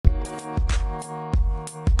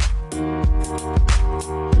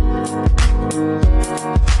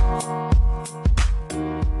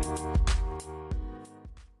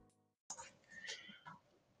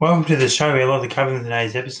Welcome to the show. We love to cover in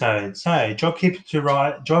today's episode. So, JobKeeper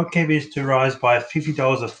to rise by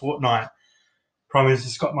 $50 a fortnight. Prime Minister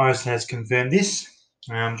Scott Morrison has confirmed this.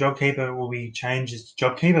 JobKeeper will be changed to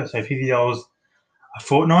JobKeeper, so $50 a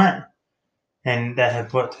fortnight, and that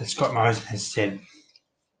is what Scott Morrison has said.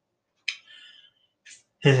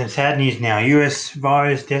 There's some sad news now. US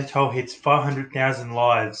virus death toll hits 500,000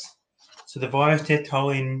 lives. So the virus death toll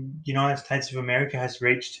in the United States of America has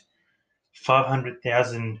reached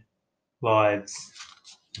 500,000 lives.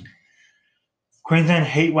 Queensland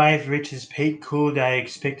heatwave reaches peak, cool day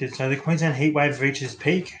expected. So the Queensland heatwave reaches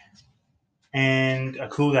peak and a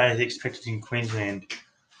cool day is expected in Queensland.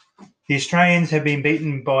 The Australians have been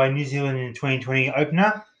beaten by New Zealand in the T20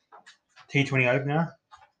 opener.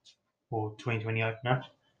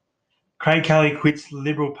 Craig Kelly quits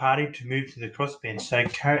Liberal Party to move to the crossbench. So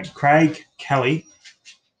Craig Kelly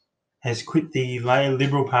has quit the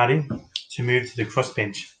Liberal Party to move to the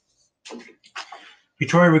crossbench.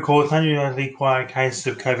 Victoria records no new locally acquired cases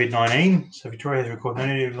of COVID-19. So Victoria has recorded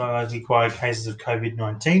no new locally acquired cases of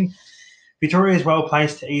COVID-19. Victoria is well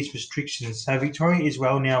placed to ease restrictions. So Victoria is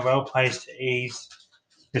well placed to ease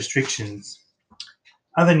restrictions.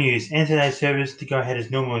 Other news: Today's service to go ahead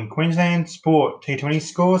as normal in Queensland. Sport T20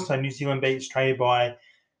 scores. So New Zealand beat Australia by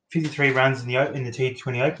 53 runs in the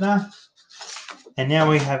T20 opener. And now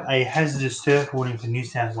we have a hazardous surf warning for New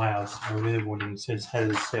South Wales. A weather warning says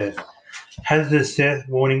hazardous surf. Hazardous surf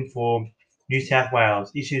warning for New South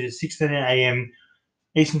Wales, issued at 6:30 a.m.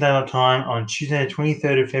 Eastern Daylight Time on Tuesday, the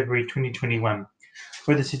 23rd of February 2021.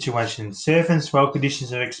 Weather situation: surf and swell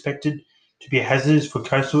conditions are expected to be hazardous for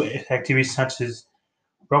coastal activities such as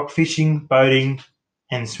rock fishing, boating,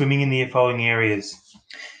 and swimming in the following areas.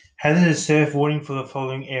 Hazardous surf warning for the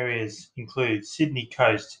following areas include Sydney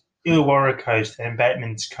Coast, Illawarra Coast, and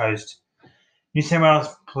Batemans Coast. New South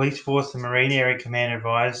Wales Police Force and Marine Area Command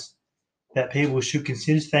advise that people should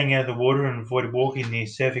consider staying out of the water and avoid walking near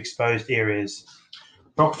surf-exposed areas.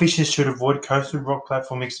 Rock fishers should avoid coastal rock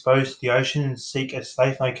platform exposed to the ocean and seek a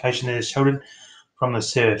safe location that is sheltered from the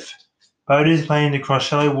surf. Boaters planning to cross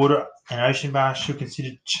shallow water and ocean bars should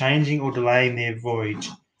consider changing or delaying their voyage.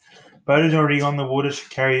 Boaters already on the water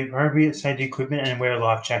should carry appropriate safety equipment and wear a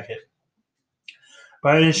life jacket.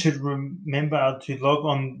 Boaters should remember to log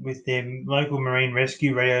on with their local marine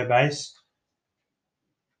rescue radio base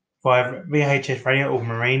via VHF radio or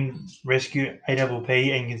Marine Rescue APP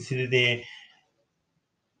and consider their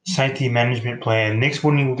safety management plan. Next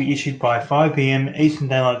warning will be issued by 5 p.m. Eastern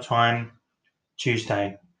Daylight Time,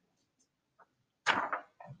 Tuesday.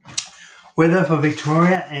 Weather for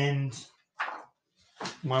Victoria and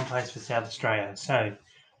one place for South Australia. So,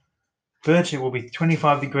 Birch, it will be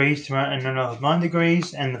 25 degrees tomorrow and another 9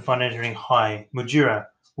 degrees, and the fun entering high. Mildura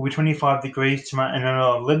will be 25 degrees tomorrow and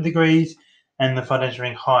another 11 degrees, and the fun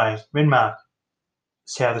entering high. Renmark,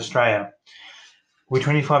 South Australia, will be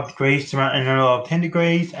 25 degrees tomorrow and another 10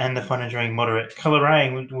 degrees, and the fun entering moderate.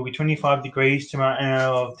 Coleraine will be 25 degrees tomorrow and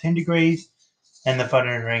another 10 degrees, and the fun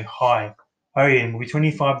entering high. Orion will be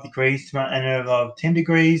 25 degrees tomorrow and another 10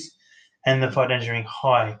 degrees, and the fun entering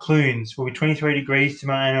high. Clunes will be 23 degrees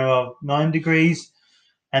tomorrow and another 9 degrees,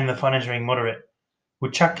 and the fun entering moderate.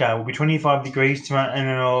 Wachaka will be 25 degrees tomorrow and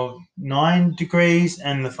another 9 degrees,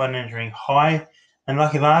 and the fun entering high. And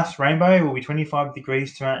lucky last, Rainbow will be 25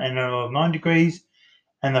 degrees tomorrow and another 9 degrees,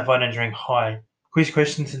 and the fun entering high. Quiz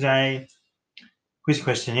question today.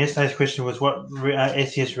 Yesterday's question was what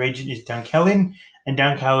SES region is Dunkeld in? And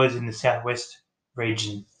Dunkeld is in the southwest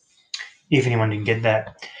region, if anyone didn't get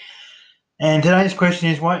that. And today's question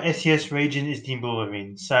is what SES region is Dimboola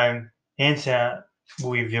in? So the answer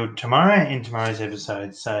will be revealed tomorrow in tomorrow's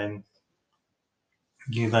episode. So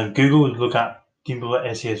you go Google, look up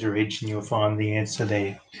Dimboola SES region, you'll find the answer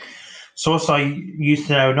there. Source I used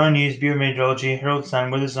today were 9 News, Bureau of Meteorology, Herald Sun,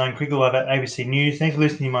 Weather Zone, Cricket Live at ABC News. Thanks for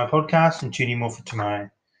listening to my podcast and tune in more for tomorrow.